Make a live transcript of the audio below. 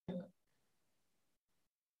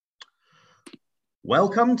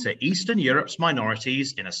Welcome to Eastern Europe's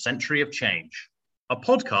Minorities in a Century of Change, a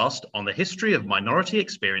podcast on the history of minority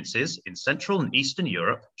experiences in Central and Eastern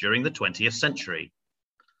Europe during the 20th century.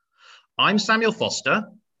 I'm Samuel Foster,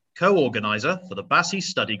 co-organizer for the BASI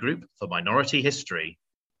Study Group for Minority History.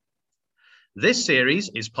 This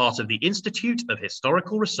series is part of the Institute of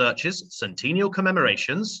Historical Research's Centennial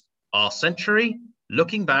Commemorations, Our Century,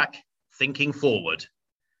 Looking Back, Thinking Forward,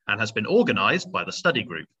 and has been organized by the study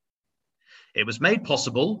group. It was made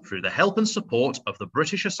possible through the help and support of the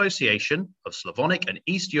British Association of Slavonic and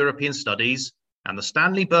East European Studies and the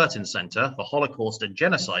Stanley Burton Centre for Holocaust and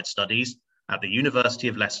Genocide Studies at the University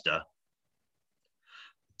of Leicester.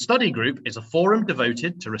 The study group is a forum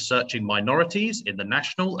devoted to researching minorities in the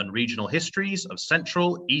national and regional histories of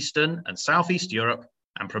Central, Eastern and Southeast Europe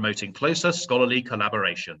and promoting closer scholarly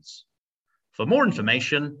collaborations. For more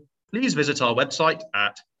information, please visit our website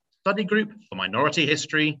at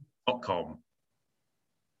studygroupforminorityhistory.com.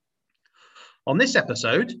 On this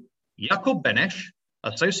episode, Jakub Beneš,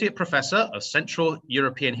 Associate Professor of Central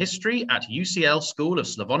European History at UCL School of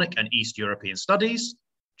Slavonic and East European Studies,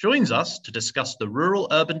 joins us to discuss the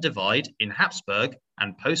rural-urban divide in Habsburg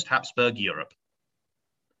and post-Habsburg Europe.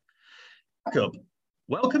 Jakub,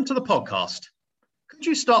 welcome to the podcast. Could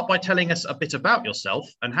you start by telling us a bit about yourself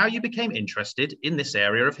and how you became interested in this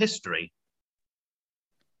area of history?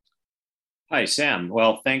 Hi, Sam.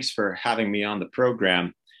 Well, thanks for having me on the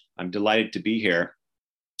program. I'm delighted to be here.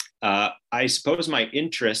 I suppose my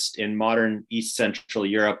interest in modern East Central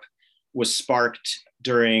Europe was sparked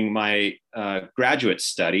during my graduate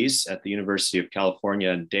studies at the University of California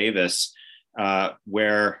in Davis,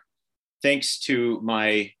 where, thanks to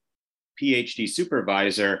my PhD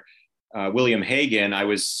supervisor, William Hagen, I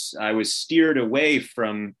was steered away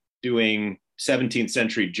from doing 17th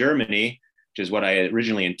century Germany, which is what I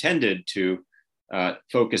originally intended to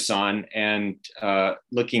focus on, and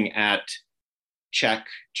looking at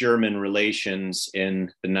Czech-German relations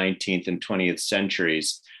in the 19th and 20th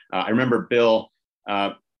centuries. I remember Bill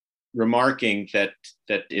remarking that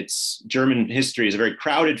it's German history is a very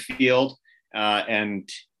crowded field, and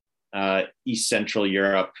East Central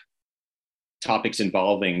Europe topics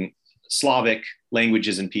involving Slavic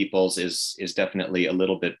languages and peoples is definitely a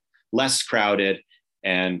little bit less crowded.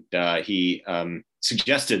 And he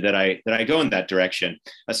suggested that I go in that direction.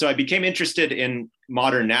 So I became interested in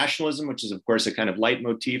modern nationalism, which is, of course, a kind of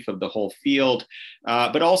leitmotif of the whole field,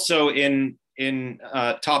 but also in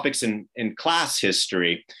topics in class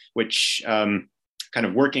history, which kind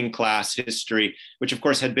of working class history, which, of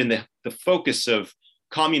course, had been the focus of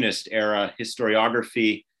communist era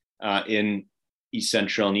historiography in East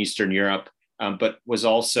Central and Eastern Europe, but was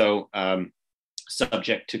also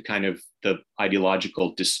subject to kind of the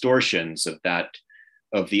ideological distortions of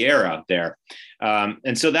the era there.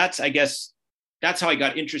 And so that's how I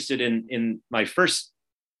got interested in my first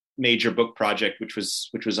major book project, which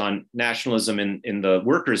was on nationalism in the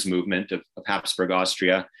workers' movement of Habsburg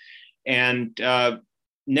Austria. And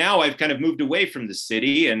now I've kind of moved away from the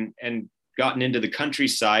city and gotten into the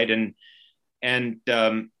countryside. And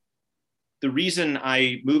the reason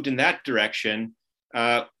I moved in that direction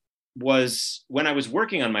was when I was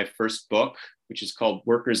working on my first book, which is called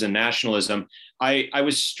Workers and Nationalism, I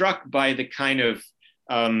was struck by the kind of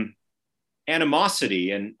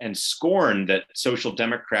animosity and scorn that social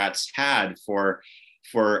democrats had for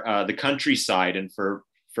the countryside and for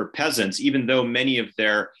peasants, even though many of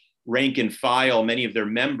their rank and file, many of their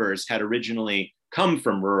members had originally come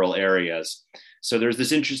from rural areas. So there's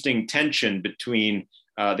this interesting tension between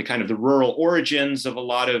the rural origins of a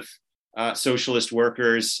lot of socialist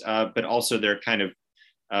workers, but also their kind of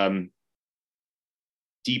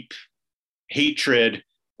deep hatred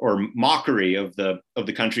or mockery of the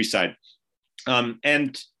countryside.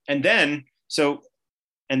 And then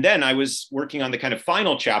I was working on the kind of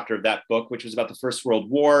final chapter of that book, which was about the First World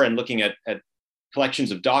War and looking at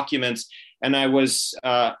collections of documents. And I was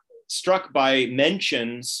struck by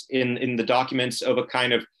mentions in the documents of a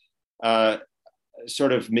kind of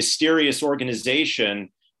sort of mysterious organization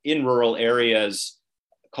in rural areas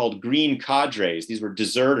called green cadres. These were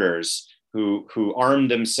deserters who armed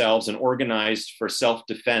themselves and organized for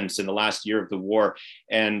self-defense in the last year of the war.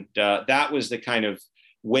 And that was the kind of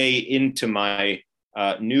way into my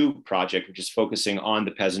new project, which is focusing on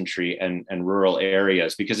the peasantry and rural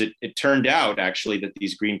areas, because it turned out actually that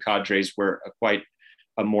these green cadres were quite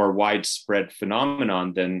a more widespread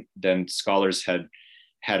phenomenon than scholars had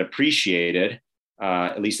appreciated.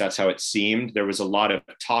 At least that's how it seemed. There was a lot of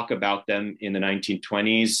talk about them in the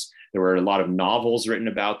 1920s. There were a lot of novels written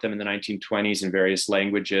about them in the 1920s in various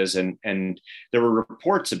languages, and there were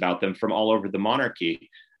reports about them from all over the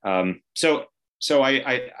monarchy. So so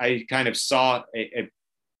I kind of saw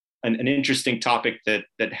an interesting topic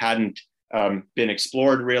that hadn't been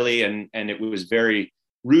explored really, and it was very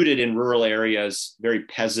rooted in rural areas, very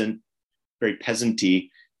peasanty,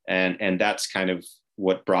 and that's kind of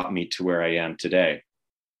what brought me to where I am today.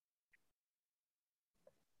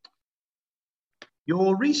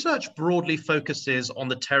 Your research broadly focuses on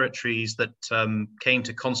the territories that came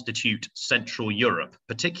to constitute Central Europe,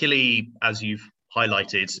 particularly, as you've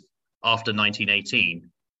highlighted, after 1918.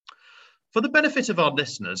 For the benefit of our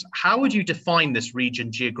listeners, how would you define this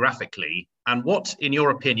region geographically, and what, in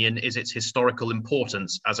your opinion, is its historical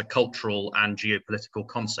importance as a cultural and geopolitical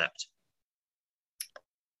concept?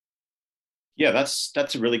 Yeah,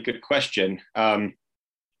 that's a really good question.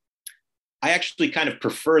 I actually kind of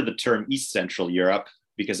prefer the term East Central Europe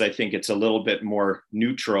because I think it's a little bit more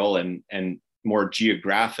neutral and more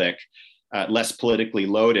geographic, less politically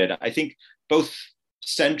loaded. I think both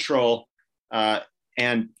Central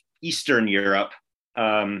and Eastern Europe,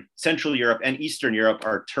 Central Europe and Eastern Europe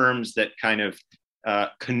are terms that kind of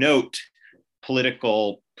connote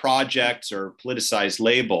political projects or politicized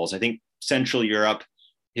labels. I think Central Europe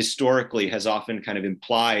historically has often kind of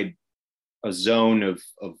implied a zone of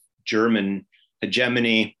German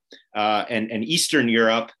hegemony, and Eastern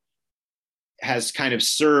Europe has kind of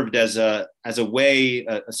served as a way,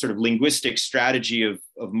 a sort of linguistic strategy of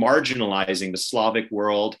marginalizing the Slavic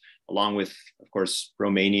world, along with, of course,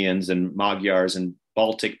 Romanians and Magyars and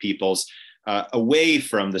Baltic peoples, away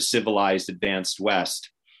from the civilized advanced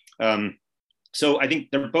West. So I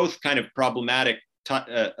think they're both kind of problematic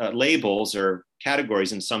labels or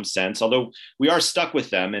categories in some sense, although we are stuck with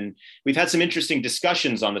them. And we've had some interesting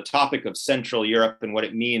discussions on the topic of Central Europe and what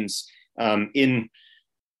it means in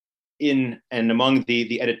and among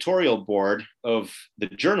the editorial board of the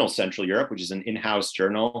journal Central Europe, which is an in-house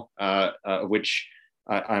journal, which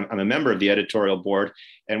I'm a member of the editorial board.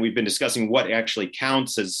 And we've been discussing what actually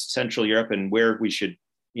counts as Central Europe and where we should,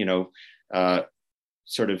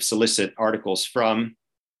 sort of solicit articles from.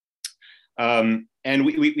 And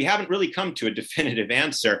we haven't really come to a definitive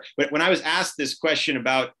answer. But when I was asked this question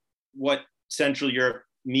about what Central Europe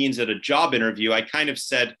means at a job interview, I kind of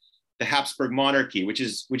said the Habsburg monarchy, which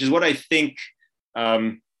is what I think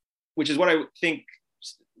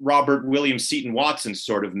Robert William Seton Watson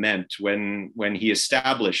sort of meant when he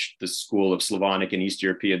established the School of Slavonic and East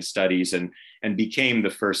European Studies and became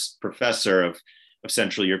the first professor of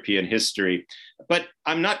Central European history. But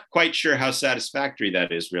I'm not quite sure how satisfactory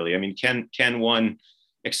that is, really. I mean, can one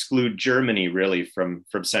exclude Germany really from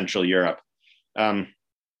Central Europe?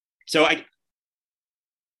 So I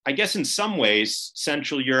guess in some ways,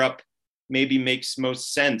 Central Europe maybe makes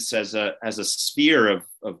most sense as a sphere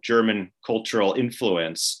of German cultural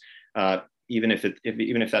influence, even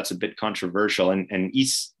if that's a bit controversial, and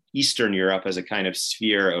Eastern Europe as a kind of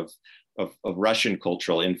sphere of Russian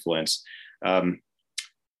cultural influence.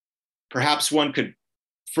 Perhaps one could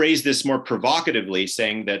phrase this more provocatively,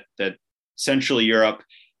 saying that Central Europe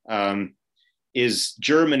is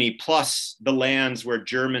Germany plus the lands where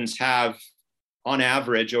Germans have, on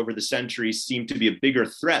average, over the centuries, seemed to be a bigger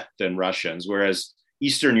threat than Russians, whereas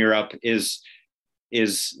Eastern Europe is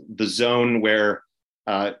the zone where,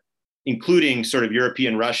 including sort of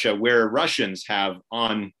European Russia, where Russians have,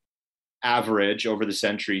 on average, over the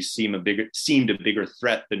centuries, seemed a bigger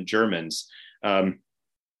threat than Germans.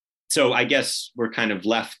 So I guess we're kind of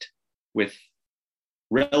left with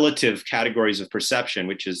relative categories of perception,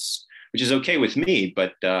 which is okay with me,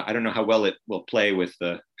 but I don't know how well it will play with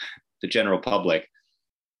the general public.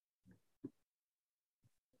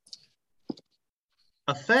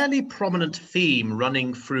 A fairly prominent theme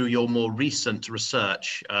running through your more recent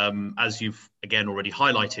research, as you've again already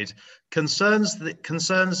highlighted, concerns and the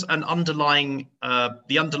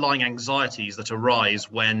underlying anxieties that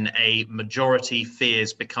arise when a majority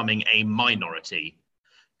fears becoming a minority.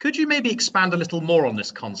 Could you maybe expand a little more on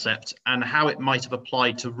this concept and how it might have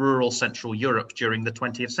applied to rural Central Europe during the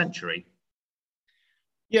 20th century?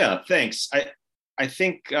 Yeah, thanks. I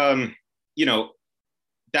think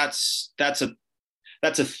that's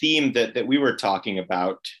a theme that we were talking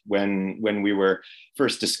about when we were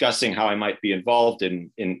first discussing how I might be involved in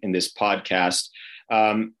this podcast.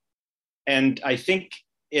 And I think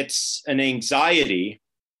it's an anxiety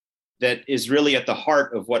that is really at the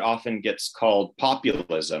heart of what often gets called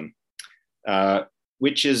populism,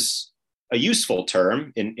 which is a useful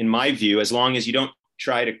term in my view, as long as you don't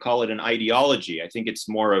try to call it an ideology. I think it's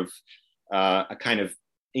more of a kind of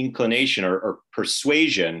inclination or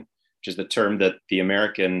persuasion, which is the term that the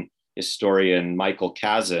American historian Michael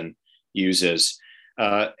Kazin uses.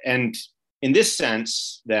 And in this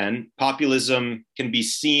sense, then, populism can be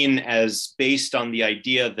seen as based on the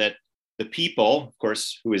idea that the people, of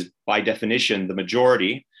course, who is by definition the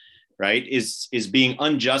majority, right, is being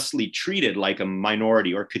unjustly treated like a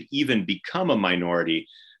minority, or could even become a minority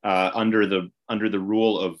under the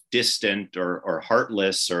rule of distant or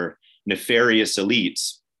heartless or nefarious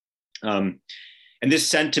elites. And this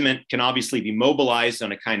sentiment can obviously be mobilized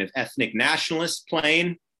on a kind of ethnic nationalist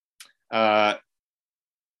plane,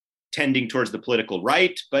 tending towards the political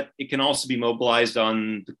right, but it can also be mobilized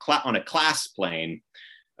on a class plane,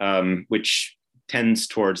 which tends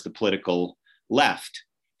towards the political left.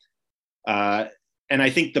 And I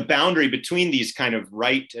think the boundary between these kind of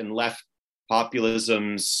right and left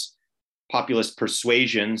populisms, populist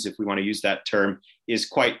persuasions, if we want to use that term, is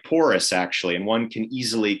quite porous, actually, and one can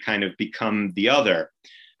easily kind of become the other.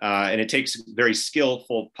 And it takes a very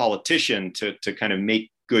skillful politician to kind of make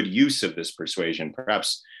good use of this persuasion.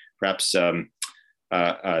 Perhaps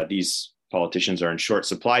these politicians are in short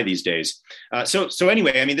supply these days. So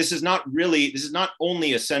anyway, I mean, this is not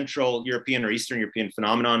only a Central European or Eastern European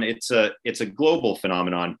phenomenon. It's a global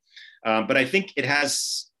phenomenon, but I think it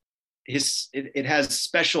has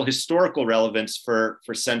special historical relevance for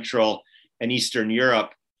Central and Eastern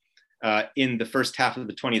Europe in the first half of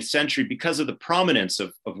the 20th century because of the prominence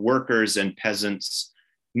of workers and peasants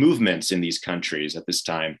movements in these countries at this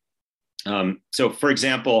time. So, for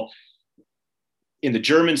example, in the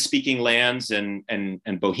German-speaking lands and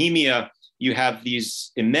Bohemia, you have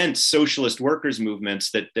these immense socialist workers' movements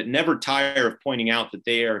that never tire of pointing out that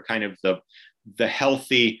they are kind of the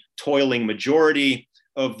healthy, toiling majority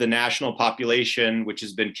of the national population, which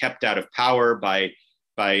has been kept out of power by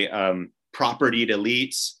propertied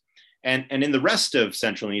elites. And in the rest of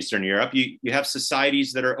Central and Eastern Europe, you have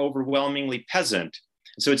societies that are overwhelmingly peasant.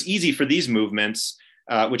 So it's easy for these movements,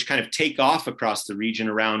 which kind of take off across the region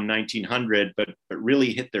around 1900, but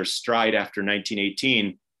really hit their stride after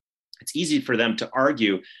 1918. It's easy for them to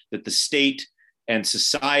argue that the state and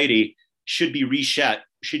society should be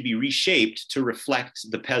reshaped to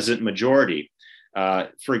reflect the peasant majority.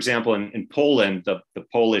 For example, in Poland, the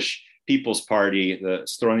Polish People's Party, the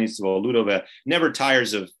Stronnictwo Ludowe, never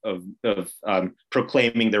tires of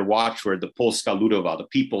proclaiming their watchword, the Polska Ludowa, the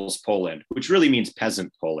People's Poland, which really means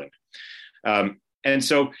peasant Poland. And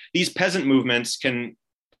so these peasant movements can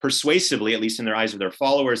persuasively, at least in their eyes of their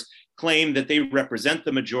followers, claim that they represent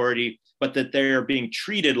the majority, but that they are being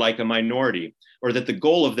treated like a minority, or that the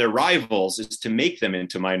goal of their rivals is to make them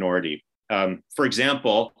into minority. For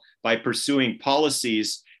example, by pursuing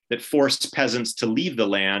policies that force peasants to leave the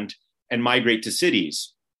land and migrate to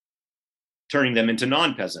cities, turning them into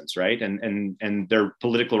non-peasants, right? And their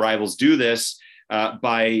political rivals do this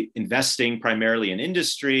by investing primarily in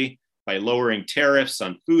industry, by lowering tariffs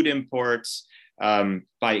on food imports,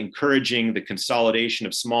 by encouraging the consolidation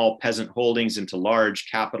of small peasant holdings into large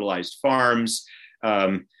capitalized farms,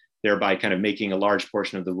 thereby kind of making a large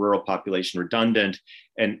portion of the rural population redundant,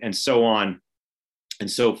 and so on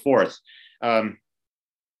and so forth.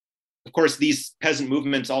 Of course, these peasant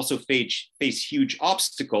movements also face huge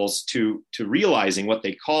obstacles to realizing what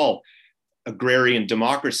they call agrarian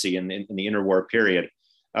democracy in the interwar period.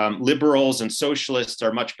 Liberals and socialists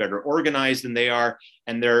are much better organized than they are,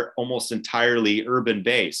 and they're almost entirely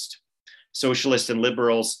urban-based. Socialists and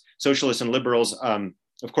liberals,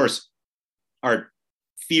 of course, are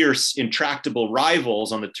fierce, intractable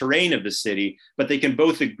rivals on the terrain of the city, but they can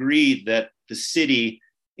both agree that the city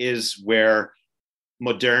is where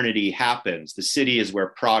modernity happens. The city is where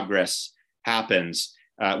progress happens,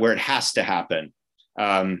 where it has to happen.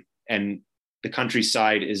 And the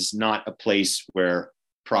countryside is not a place where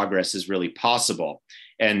progress is really possible.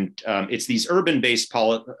 And it's these urban-based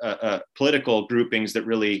political groupings that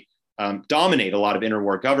really dominate a lot of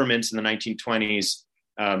interwar governments in the 1920s.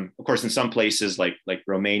 Of course, in some places like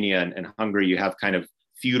Romania and Hungary, you have kind of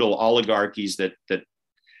feudal oligarchies that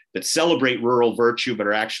celebrate rural virtue, but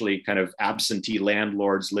are actually kind of absentee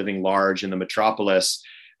landlords living large in the metropolis.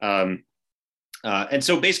 And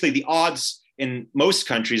so basically the odds in most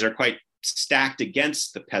countries are quite stacked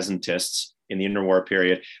against the peasantists in the interwar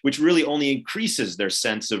period, which really only increases their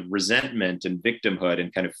sense of resentment and victimhood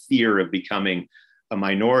and kind of fear of becoming a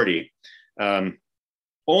minority.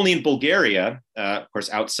 Only in Bulgaria, of course,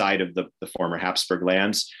 outside of the former Habsburg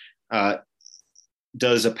lands,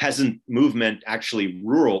 does a peasant movement actually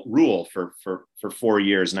rule for 4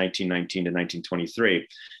 years, 1919 to 1923.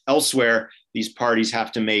 Elsewhere, these parties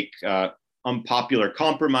have to make unpopular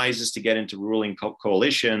compromises to get into ruling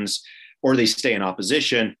coalitions, or they stay in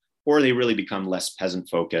opposition, or they really become less peasant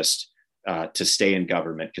focused to stay in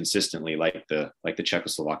government consistently, like the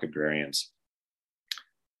Czechoslovak agrarians.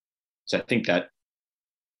 So I think that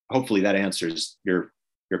hopefully that answers your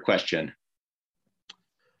question.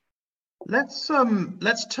 Let's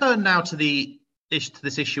turn now to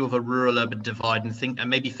this issue of a rural-urban divide and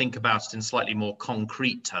maybe think about it in slightly more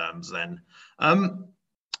concrete terms. Then,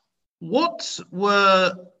 what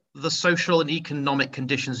were the social and economic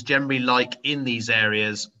conditions generally like in these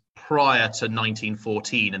areas prior to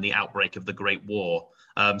 1914 and the outbreak of the Great War,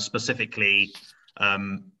 specifically,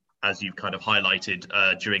 as you've kind of highlighted,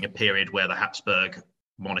 during a period where the Habsburg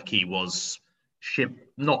monarchy was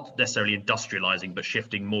not necessarily industrializing, but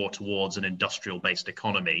shifting more towards an industrial-based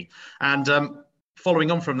economy. And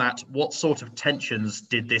following on from that, what sort of tensions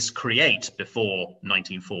did this create before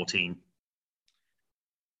 1914?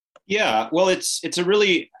 Yeah, well, it's a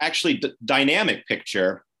really actually dynamic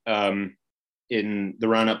picture in the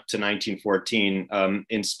run-up to 1914,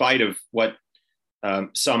 in spite of what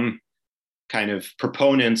some kind of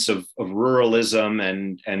proponents of ruralism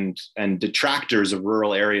and detractors of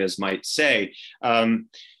rural areas might say.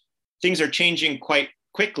 Things are changing quite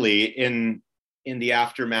quickly in the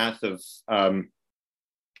aftermath of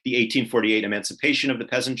the 1848 emancipation of the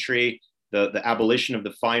peasantry, the abolition of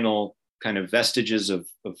the final kind of vestiges of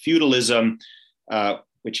feudalism,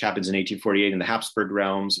 which happens in 1848 in the Habsburg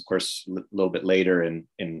realms, of course, a little bit later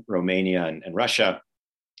in Romania and Russia.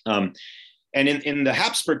 And in the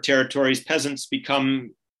Habsburg territories, peasants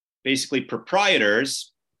become basically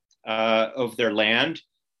proprietors of their land,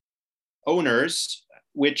 owners,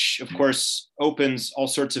 which of course opens all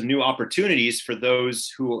sorts of new opportunities for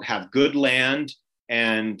those who have good land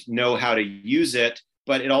and know how to use it.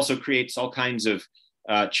 But it also creates all kinds of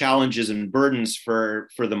challenges and burdens for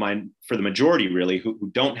the majority, really, who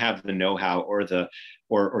don't have the know-how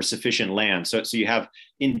or sufficient land. So you have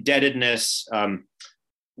indebtedness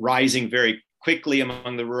rising very quickly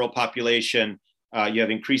among the rural population. You have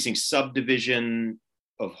increasing subdivision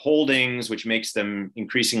of holdings, which makes them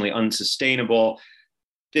increasingly unsustainable.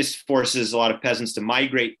 This forces a lot of peasants to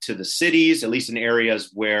migrate to the cities, at least in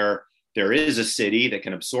areas where there is a city that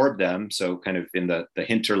can absorb them. So kind of in the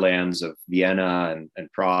hinterlands of Vienna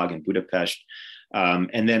and Prague and Budapest.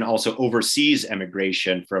 And then also overseas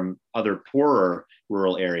emigration from other poorer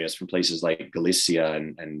rural areas, from places like Galicia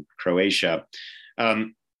and Croatia.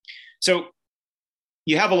 So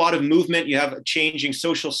you have a lot of movement, you have a changing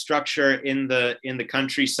social structure in the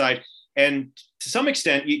countryside. And to some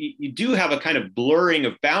extent, you do have a kind of blurring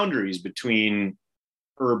of boundaries between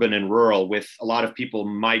urban and rural, with a lot of people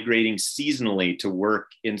migrating seasonally to work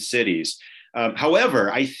in cities.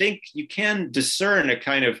 However, I think you can discern a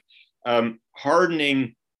kind of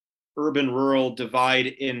hardening urban-rural divide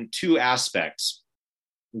in two aspects.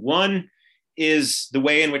 One is the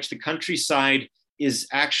way in which the countryside is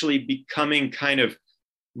actually becoming kind of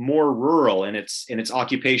more rural in its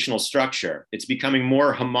occupational structure. It's becoming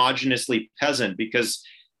more homogeneously peasant because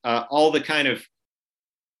all the kind of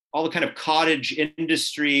cottage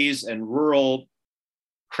industries and rural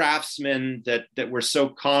craftsmen that were so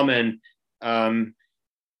common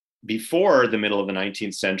before the middle of the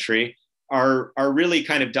 19th century are really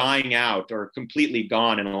kind of dying out or completely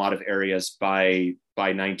gone in a lot of areas by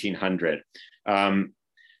 1900.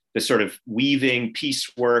 The sort of weaving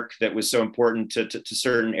piecework that was so important to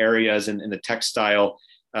certain areas in the textile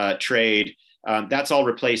trade, that's all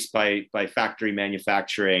replaced by factory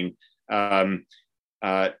manufacturing.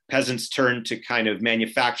 Peasants turned to kind of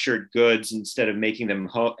manufactured goods instead of making them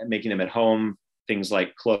at home, things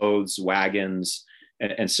like clothes, wagons,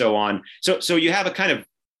 and so on. So you have a kind of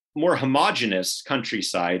more homogeneous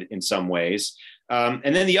countryside in some ways.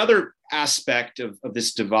 And then the other aspect of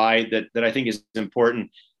this divide that I think is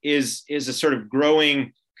important is a sort of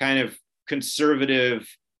growing kind of conservative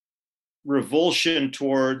revulsion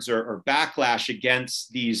towards or backlash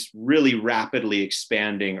against these really rapidly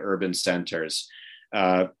expanding urban centers.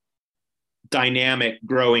 Dynamic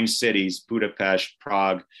growing cities, Budapest,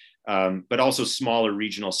 Prague, but also smaller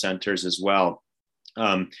regional centers as well.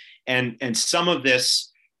 And some of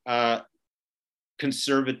this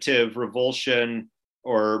conservative revulsion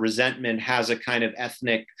or resentment has a kind of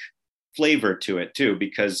ethnic flavor to it too,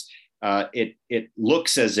 because it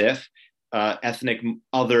looks as if ethnic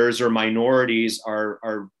others or minorities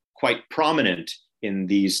are quite prominent in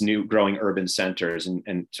these new growing urban centers,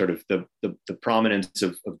 and sort of the prominence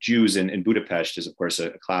of Jews in Budapest is, of course,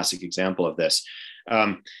 a classic example of this.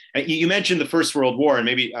 You mentioned the First World War, and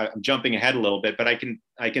maybe I'm jumping ahead a little bit, but I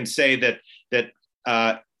can say that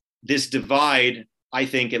this divide, I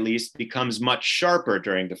think at least, becomes much sharper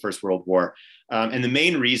during the First World War, and the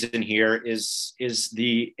main reason here is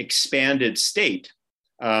the expanded state.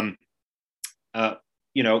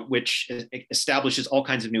 which establishes all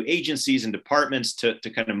kinds of new agencies and departments to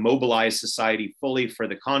kind of mobilize society fully for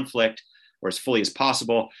the conflict, or as fully as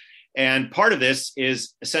possible. And part of this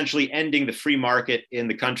is essentially ending the free market in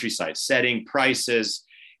the countryside, setting prices,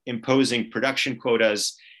 imposing production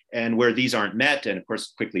quotas, and where these aren't met, and of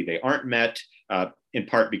course, quickly they aren't met, in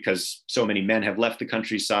part because so many men have left the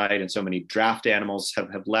countryside and so many draft animals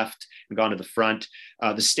have left and gone to the front.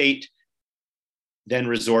 The state then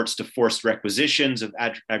resorts to forced requisitions of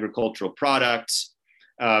agricultural products.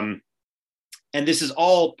 And this is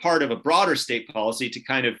all part of a broader state policy to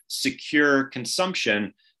kind of secure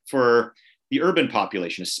consumption for the urban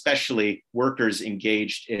population, especially workers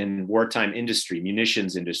engaged in wartime industry,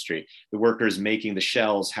 munitions industry. The workers making the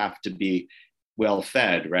shells have to be well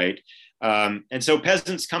fed, right? And so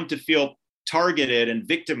peasants come to feel targeted and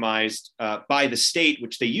victimized by the state,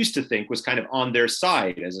 which they used to think was kind of on their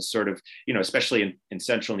side as a sort of, especially in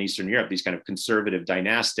Central and Eastern Europe, these kind of conservative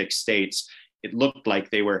dynastic states. It looked like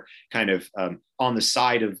they were kind of on the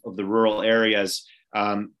side of the rural areas,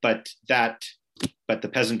 but the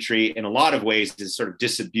peasantry in a lot of ways is sort of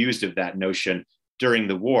disabused of that notion during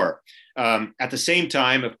the war. At the same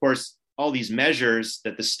time, of course, all these measures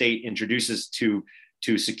that the state introduces to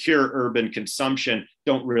secure urban consumption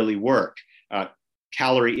don't really work.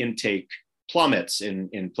 Calorie intake plummets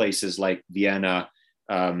in places like Vienna,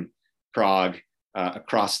 Prague,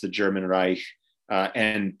 across the German Reich,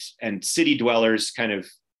 and city dwellers kind of,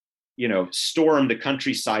 storm the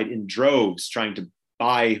countryside in droves, trying to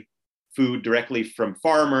buy food directly from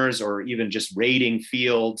farmers, or even just raiding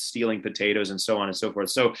fields, stealing potatoes, and so on and so forth.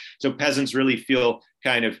 So peasants really feel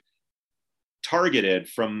kind of targeted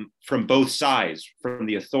from both sides, from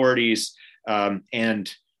the authorities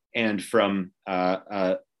and from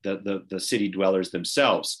the city dwellers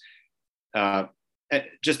themselves.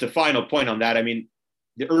 Just a final point on that. I mean,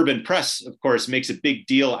 the urban press, of course, makes a big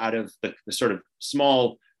deal out of the sort of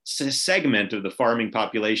small segment of the farming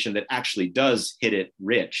population that actually does hit it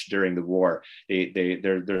rich during the war.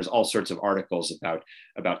 There's all sorts of articles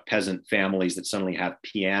about peasant families that suddenly have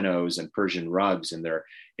pianos and Persian rugs in their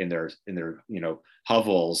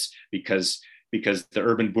hovels because the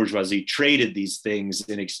urban bourgeoisie traded these things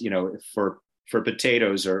for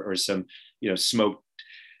potatoes or some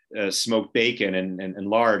smoked bacon and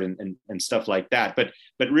lard and stuff like that.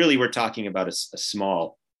 But really, we're talking about a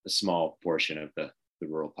small portion of the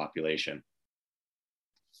rural population.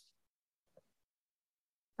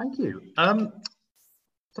 Thank you. So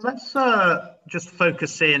let's just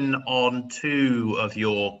focus in on two of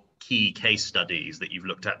your key case studies that you've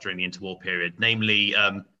looked at during the interwar period, namely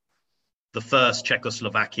the first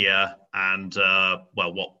Czechoslovakia and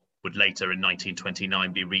what would later in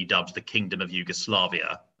 1929 be redubbed the Kingdom of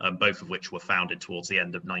Yugoslavia, both of which were founded towards the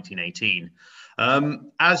end of 1918.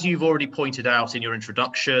 As you've already pointed out in your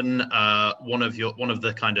introduction, one of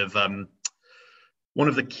the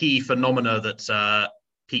key phenomena that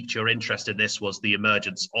piqued your interest in this was the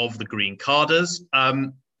emergence of the Green Carders,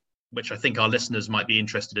 which I think our listeners might be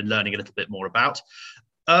interested in learning a little bit more about.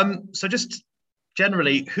 So just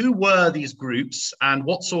generally, who were these groups and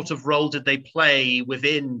what sort of role did they play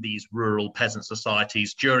within these rural peasant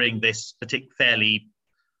societies during this fairly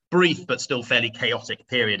brief but still fairly chaotic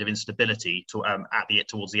period of instability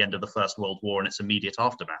towards the end of the First World War and its immediate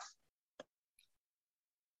aftermath?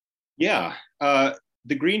 Yeah,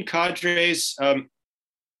 the Green Cadres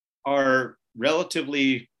are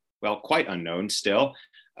relatively, quite unknown still,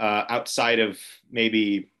 outside of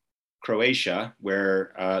maybe Croatia,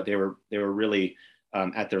 where they were really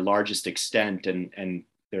at their largest extent, and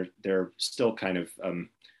they're still kind of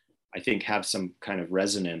I think have some kind of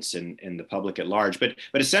resonance in the public at large. But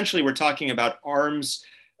essentially, we're talking about armed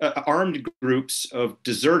groups of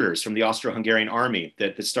deserters from the Austro-Hungarian army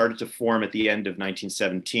that started to form at the end of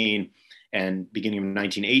 1917 and beginning of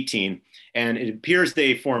 1918. And it appears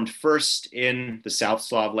they formed first in the South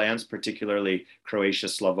Slav lands, particularly Croatia,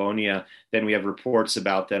 Slavonia. Then we have reports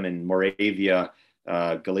about them in Moravia,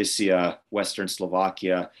 Galicia, Western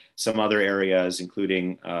Slovakia, some other areas,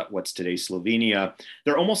 including what's today Slovenia.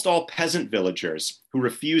 They're almost all peasant villagers who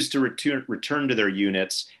refuse to return to their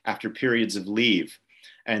units after periods of leave.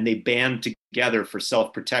 And they band together for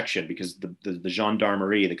self-protection because the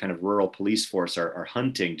gendarmerie, the kind of rural police force, are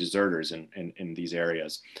hunting deserters in these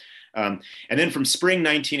areas. And then from spring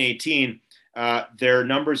 1918, their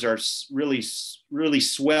numbers are really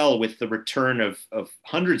swell with the return of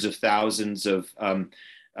hundreds of thousands of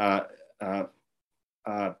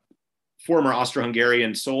former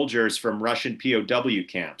Austro-Hungarian soldiers from Russian POW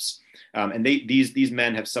camps. And these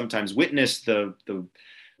men have sometimes witnessed the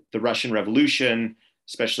Russian Revolution,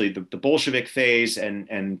 especially the Bolshevik phase,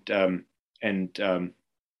 and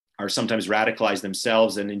are sometimes radicalized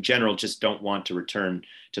themselves and in general just don't want to return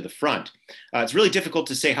to the front. It's really difficult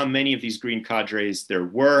to say how many of these green cadres there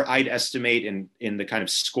were. I'd estimate in the kind of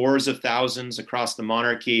scores of thousands across the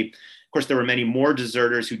monarchy. Of course, there were many more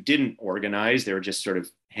deserters who didn't organize. They were just sort of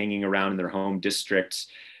hanging around in their home districts,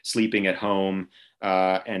 sleeping at home,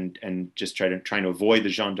 and just trying to avoid the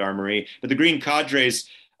gendarmerie. But the green cadres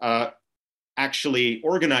actually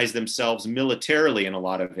organized themselves militarily in a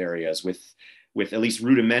lot of areas with at least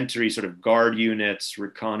rudimentary sort of guard units,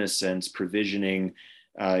 reconnaissance, provisioning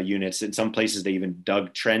units. In some places, they even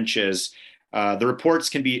dug trenches. The reports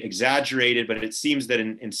can be exaggerated, but it seems that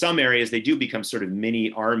in some areas, they do become sort of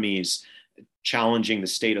mini armies challenging the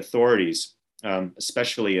state authorities,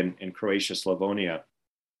 especially in Croatia, Slavonia.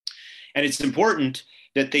 And it's important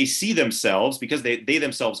that they see themselves, because they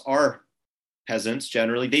themselves are peasants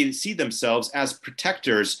generally, they see themselves as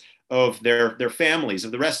protectors of their families,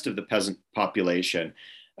 of the rest of the peasant population.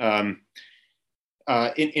 In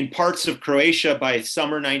parts of Croatia by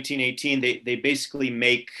summer 1918, they basically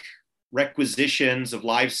make requisitions of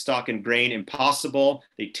livestock and grain impossible.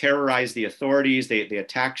 They terrorize the authorities. They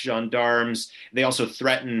attack gendarmes. They also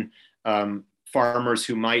threaten farmers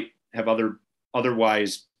who might have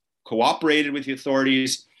otherwise cooperated with the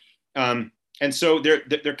authorities. And so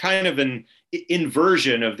they're kind of an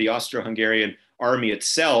inversion of the Austro-Hungarian army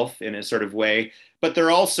itself in a sort of way, but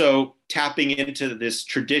they're also tapping into this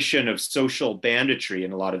tradition of social banditry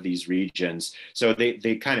in a lot of these regions. So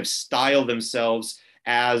they kind of style themselves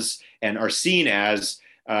as and are seen as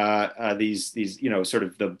these sort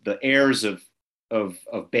of the heirs of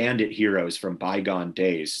bandit heroes from bygone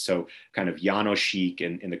days. So kind of Janosik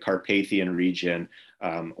in the Carpathian region,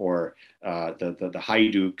 or the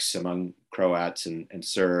Hajduks among Croats and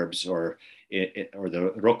Serbs, or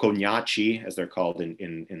the Rokonjaci, as they're called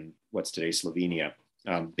in what's today Slovenia,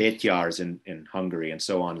 Betjars in Hungary, and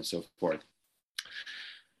so on and so forth.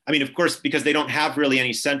 I mean, of course, because they don't have really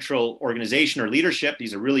any central organization or leadership,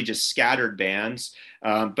 these are really just scattered bands.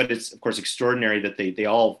 But it's, of course, extraordinary that they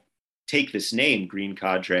all take this name, Green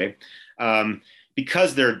Cadre,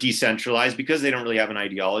 because they're decentralized, because they don't really have an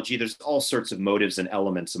ideology. There's all sorts of motives and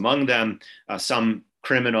elements among them, some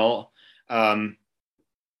criminal,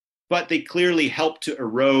 but they clearly help to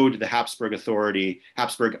erode the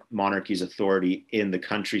Habsburg monarchy's authority in the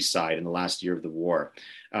countryside in the last year of the war.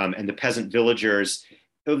 And the peasant villagers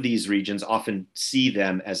of these regions often see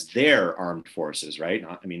them as their armed forces, right?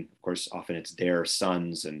 I mean, of course, often it's their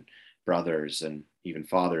sons and brothers and even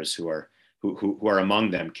fathers who are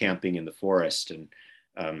among them, camping in the forest and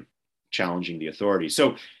challenging the authorities.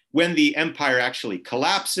 So when the empire actually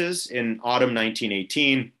collapses in autumn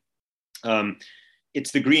 1918,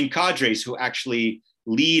 it's the Green Cadres who actually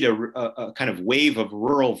lead a kind of wave of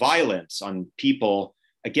rural violence on people,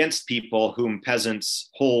 against people whom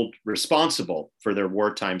peasants hold responsible for their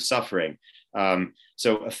wartime suffering.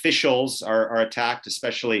 So officials are attacked,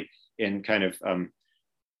 especially in kind of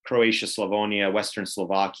Croatia, Slavonia, Western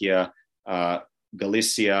Slovakia,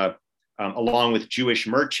 Galicia, along with Jewish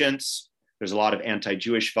merchants. There's a lot of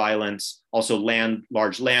anti-Jewish violence. Also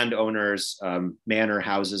large landowners, manor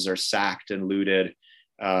houses are sacked and looted.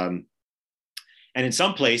 And in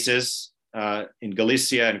some places, in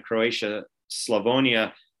Galicia and Croatia,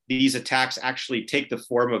 Slavonia, these attacks actually take the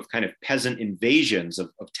form of kind of peasant invasions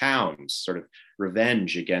of towns, sort of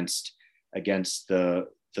revenge against the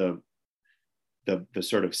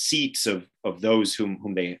sort of seats of those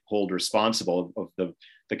whom they hold responsible, of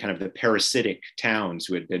the kind of the parasitic towns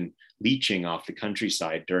who had been leeching off the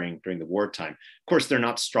countryside during the wartime. Of course, they're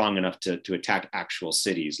not strong enough to attack actual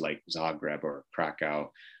cities like Zagreb or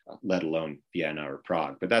Krakow, let alone Vienna or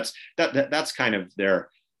Prague. But that's kind of their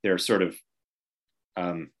sort of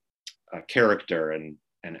character and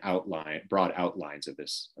outline, broad outlines of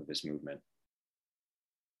this movement.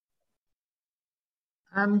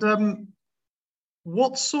 And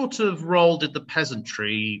what sort of role did the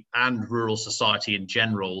peasantry and rural society in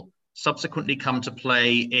general subsequently come to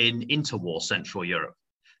play in interwar Central Europe?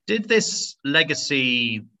 Did this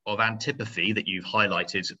legacy of antipathy that you've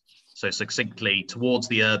highlighted so succinctly towards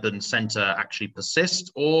the urban centre actually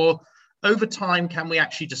persist, or over time can we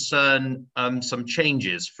actually discern some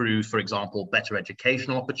changes through, for example, better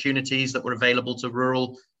educational opportunities that were available to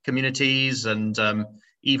rural communities, and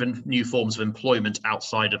even new forms of employment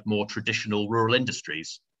outside of more traditional rural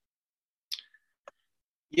industries?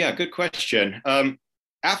 Yeah, good question.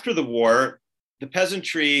 After the war, the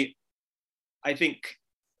peasantry, I think,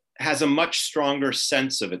 has a much stronger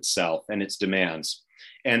sense of itself and its demands.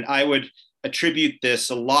 And I would attribute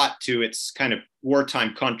this a lot to its kind of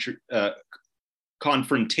wartime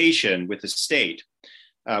confrontation with the state,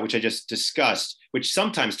 which I just discussed, which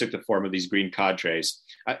sometimes took the form of these green cadres.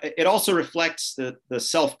 It also reflects the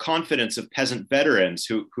self-confidence of peasant veterans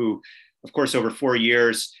who, of course, over 4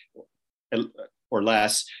 years or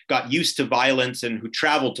less, got used to violence and who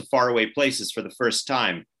traveled to faraway places for the first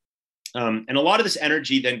time. And a lot of this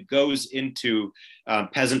energy then goes into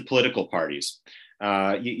peasant political parties.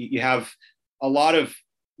 You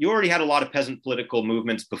already had a lot of peasant political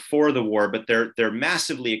movements before the war, but they're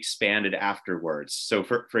massively expanded afterwards. So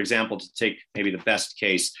for example, to take maybe the best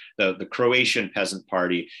case, the Croatian Peasant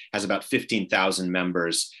Party has about 15,000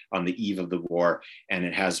 members on the eve of the war, and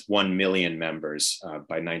it has 1 million members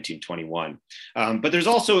by 1921. But there's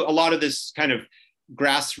also a lot of this kind of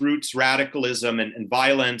grassroots radicalism and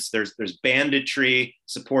violence. There's banditry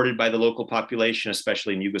supported by the local population,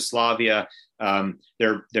 especially in Yugoslavia.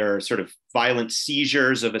 There are sort of violent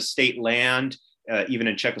seizures of estate land, even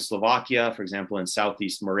in Czechoslovakia, for example, in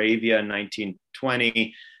Southeast Moravia in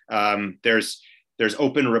 1920. There's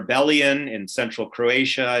open rebellion in central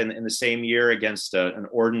Croatia in the same year against an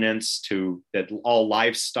ordinance that all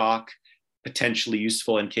livestock potentially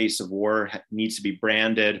useful in case of war needs to be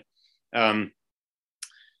branded.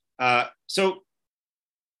 So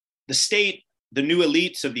the state, the new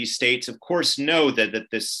elites of these states, of course, know that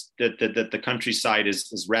the countryside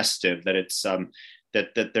is restive, that it's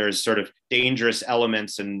that there's sort of dangerous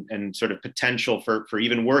elements and sort of potential for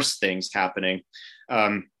even worse things happening.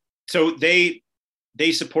 So they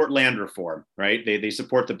support land reform, right? They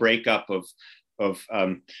support the breakup of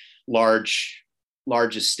large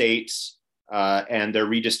estates and their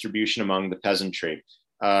redistribution among the peasantry.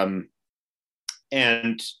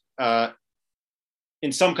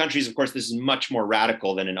 In some countries, of course, this is much more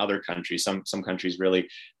radical than in other countries. Some countries really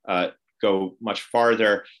go much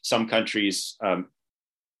farther. Some countries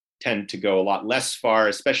tend to go a lot less far,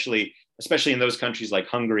 especially in those countries like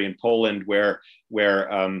Hungary and Poland, where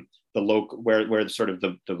sort of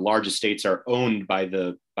the large estates are owned by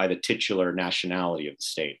the titular nationality of the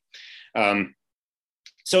state.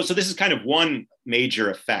 So this is kind of one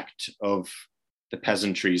major effect of the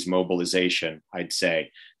peasantry's mobilization, I'd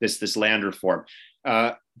say, this land reform.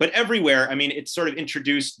 But everywhere, I mean, it's sort of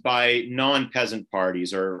introduced by non-peasant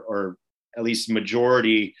parties or at least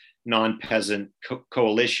majority non-peasant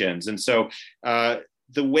coalitions. And so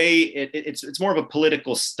the way it's more of a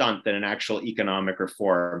political stunt than an actual economic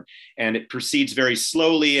reform. And it proceeds very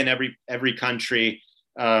slowly in every country.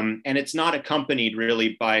 And it's not accompanied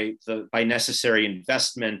really by necessary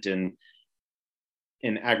investment in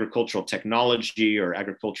agricultural technology or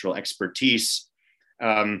agricultural expertise.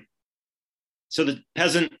 So the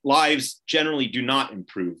peasant lives generally do not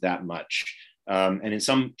improve that much. And in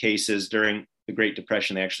some cases during the Great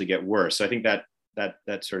Depression, they actually get worse. So I think that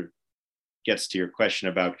sort of gets to your question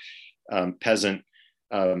about peasant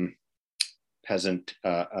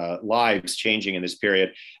lives changing in this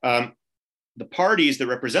period. The parties that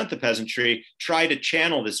represent the peasantry try to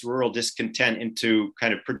channel this rural discontent into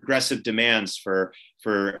kind of progressive demands for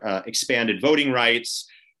expanded voting rights,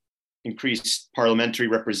 increased parliamentary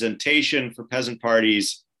representation for peasant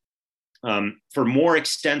parties, for more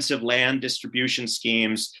extensive land distribution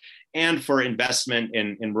schemes, and for investment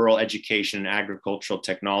in rural education and agricultural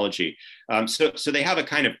technology. So they have a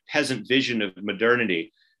kind of peasant vision of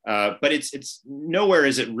modernity, but it's nowhere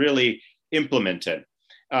is it really implemented.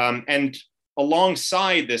 And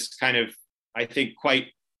alongside this kind of, I think, quite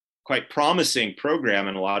promising program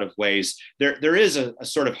in a lot of ways, there is a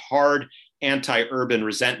sort of hard anti-urban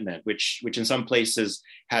resentment, which in some places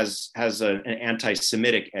has an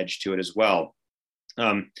anti-Semitic edge to it as well.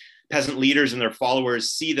 Peasant leaders and their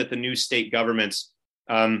followers see that the new state governments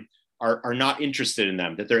are not interested in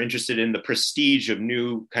them, that they're interested in the prestige of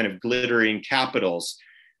new kind of glittering capital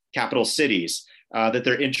cities, that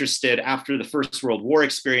they're interested after the First World War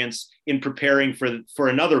experience in preparing for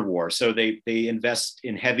another war. So they invest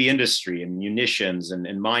in heavy industry and munitions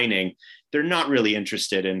and mining. They're not really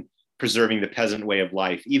interested in preserving the peasant way of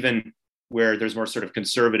life, even where there's more sort of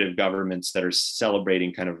conservative governments that are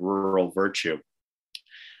celebrating kind of rural virtue.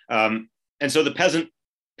 And so the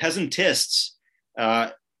peasantists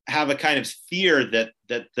have a kind of fear that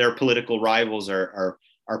their political rivals are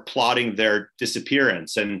plotting their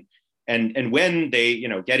disappearance. And when they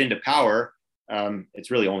get into power, it's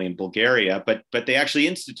really only in Bulgaria, but they actually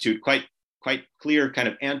institute quite clear kind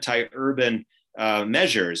of anti-urban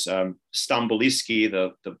measures. Stamboliski,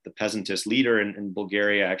 the peasantist leader in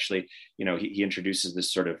Bulgaria, actually, he introduces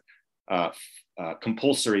this sort of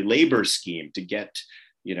compulsory labor scheme to get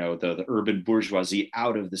the urban bourgeoisie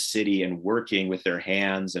out of the city and working with their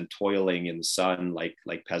hands and toiling in the sun like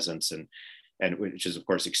peasants, and which is of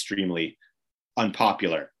course extremely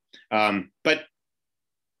unpopular. But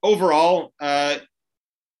overall,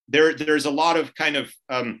 there's a lot of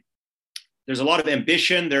there's a lot of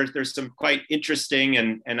ambition. There's some quite interesting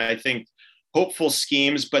and I think hopeful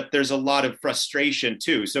schemes, but there's a lot of frustration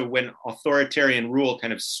too. So when authoritarian rule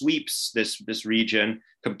kind of sweeps this region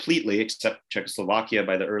completely, except Czechoslovakia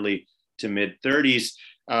by the early to mid 30s,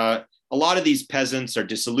 a lot of these peasants are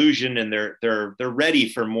disillusioned and they're ready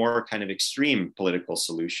for more kind of extreme political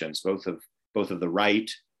solutions, both of the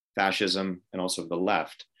right, fascism, and also of the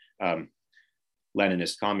left,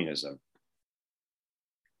 Leninist communism.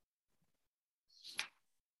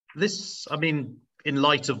 This, I mean, in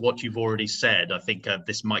light of what you've already said, I think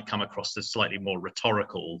this might come across as slightly more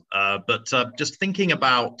rhetorical, but just thinking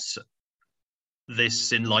about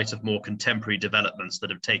this in light of more contemporary developments that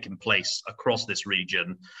have taken place across this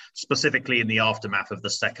region, specifically in the aftermath of the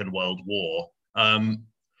Second World War.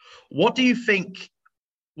 What do you think,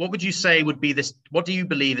 what would you say would be this, what do you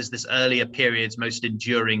believe is this earlier period's most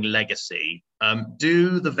enduring legacy?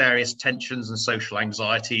 Do the various tensions and social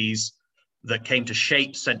anxieties that came to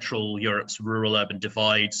shape Central Europe's rural-urban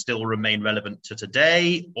divide still remain relevant to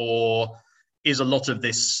today? Or is a lot of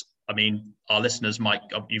this, I mean, our listeners might,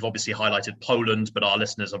 you've obviously highlighted Poland, but our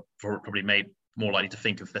listeners are probably made more likely to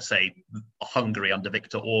think of, let's say, Hungary under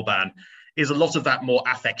Viktor Orban. Is a lot of that more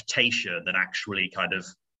affectation than actually kind of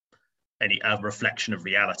any reflection of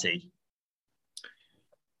reality?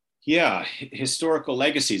 Yeah, historical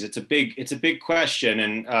legacies. It's a big question,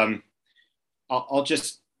 and I'll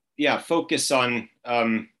just focus on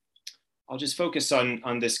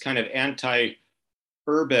this kind of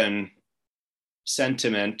anti-urban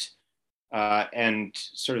sentiment and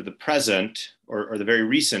sort of the present or the very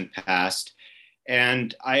recent past.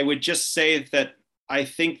 And I would just say that I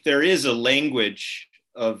think there is a language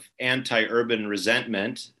of anti-urban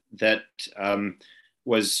resentment that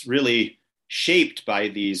was really shaped by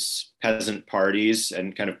these peasant parties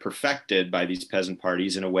and kind of perfected by these peasant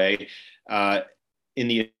parties in a way in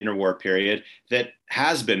the interwar period that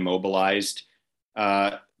has been mobilized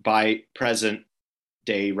by present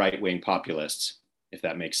day right-wing populists, if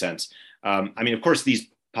that makes sense. I mean, of course, these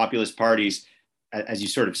populist parties, as you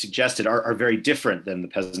sort of suggested, are very different than the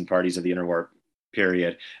peasant parties of the interwar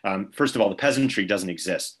period. First of all, the peasantry doesn't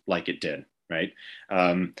exist like it did, right?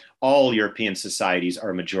 All European societies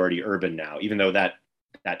are majority urban now, even though that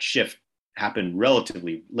shift happened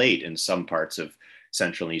relatively late in some parts of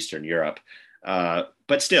Central and Eastern Europe.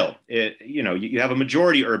 But still, you have a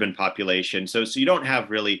majority urban population, so you don't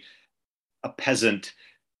have really a peasant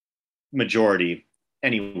majority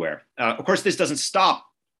anywhere. Of course, this doesn't stop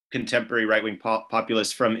contemporary right-wing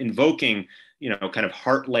populists from invoking, kind of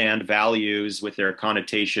heartland values with their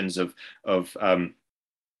connotations of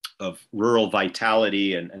rural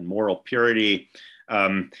vitality and moral purity,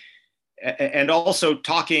 and also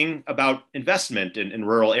talking about investment in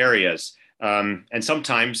rural areas, and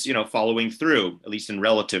sometimes, following through, at least in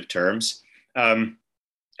relative terms. And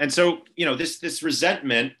so, this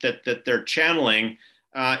resentment that they're channeling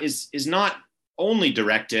is not only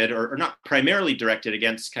directed or not primarily directed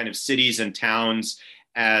against kind of cities and towns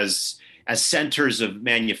as centers of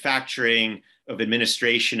manufacturing, of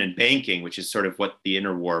administration and banking, which is sort of what the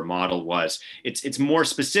interwar model was. It's more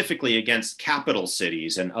specifically against capital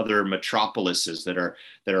cities and other metropolises that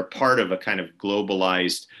are part of a kind of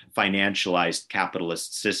globalized, financialized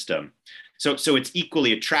capitalist system. So it's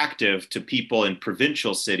equally attractive to people in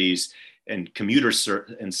provincial cities and commuter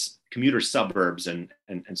suburbs and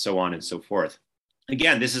so on and so forth.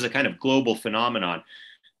 Again, this is a kind of global phenomenon,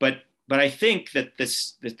 but I think that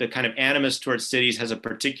the kind of animus towards cities has a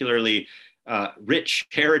particularly rich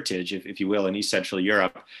heritage, if you will, in East Central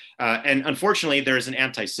Europe. And unfortunately, there's an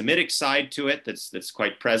anti-Semitic side to it that's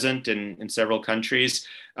quite present in several countries.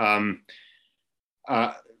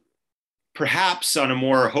 Perhaps on a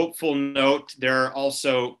more hopeful note, there are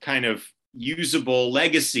also kind of usable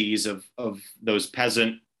legacies of those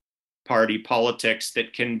peasant party politics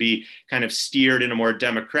that can be kind of steered in a more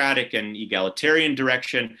democratic and egalitarian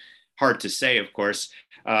direction. Hard to say, of course.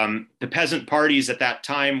 The peasant parties at that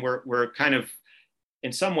time were kind of,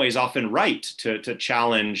 in some ways, often right to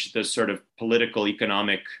challenge the sort of political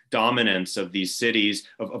economic dominance of these cities,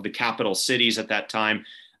 of the capital cities at that time,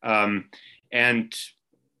 and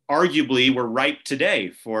arguably were ripe today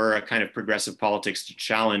for a kind of progressive politics to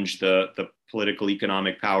challenge the political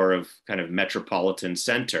economic power of kind of metropolitan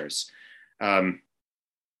centers.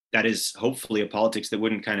 That is hopefully a politics that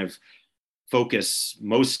wouldn't kind of focus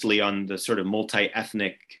mostly on the sort of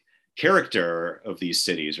multi-ethnic character of these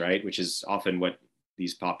cities, right? Which is often what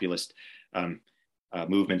these populist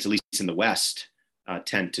movements, at least in the West,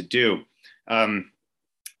 tend to do.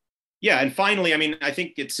 Yeah, and finally, I mean, I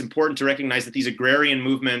think it's important to recognize that these agrarian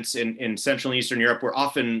movements in Central and Eastern Europe were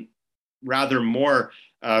often rather more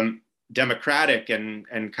democratic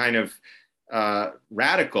and kind of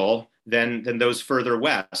radical than those further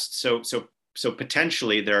west. So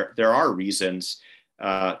potentially there are reasons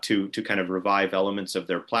to kind of revive elements of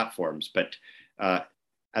their platforms, but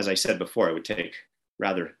as I said before, it would take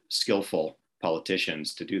rather skillful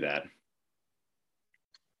politicians to do that.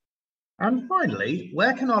 And finally,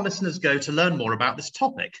 where can our listeners go to learn more about this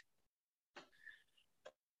topic?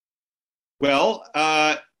 Well,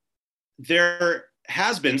 there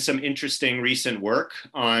has been some interesting recent work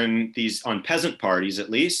on peasant parties,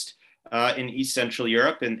 at least in East Central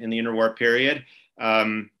Europe in the interwar period.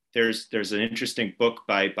 There's an interesting book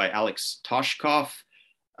by Alex Toshkov.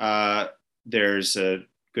 There's a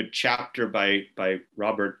good chapter by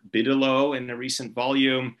Robert Bidelow in a recent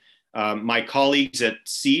volume. My colleagues at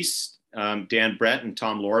CEAS, Dan Brett and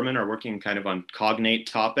Tom Lorman, are working kind of on cognate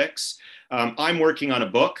topics. I'm working on a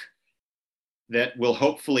book that will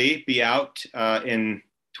hopefully be out in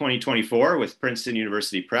 2024 with Princeton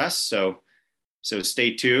University Press. So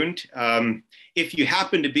stay tuned. If you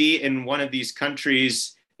happen to be in one of these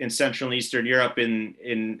countries in Central and Eastern Europe in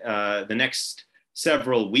the next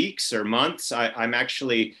several weeks or months, I'm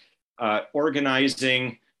actually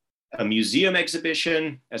organizing a museum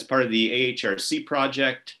exhibition as part of the AHRC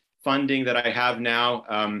project funding that I have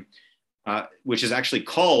now, which is actually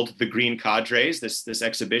called The Green Cadres, this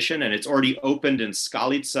exhibition, and it's already opened in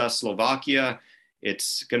Skalica, Slovakia.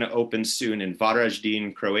 It's going to open soon in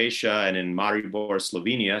Varaždin, Croatia, and in Maribor,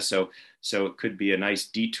 Slovenia. So it could be a nice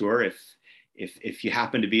detour if you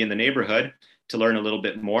happen to be in the neighborhood to learn a little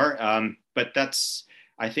bit more. But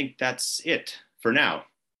I think that's it for now.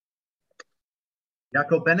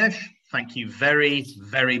 Jakub Beneš, thank you very,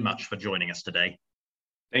 very much for joining us today.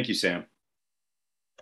 Thank you, Sam.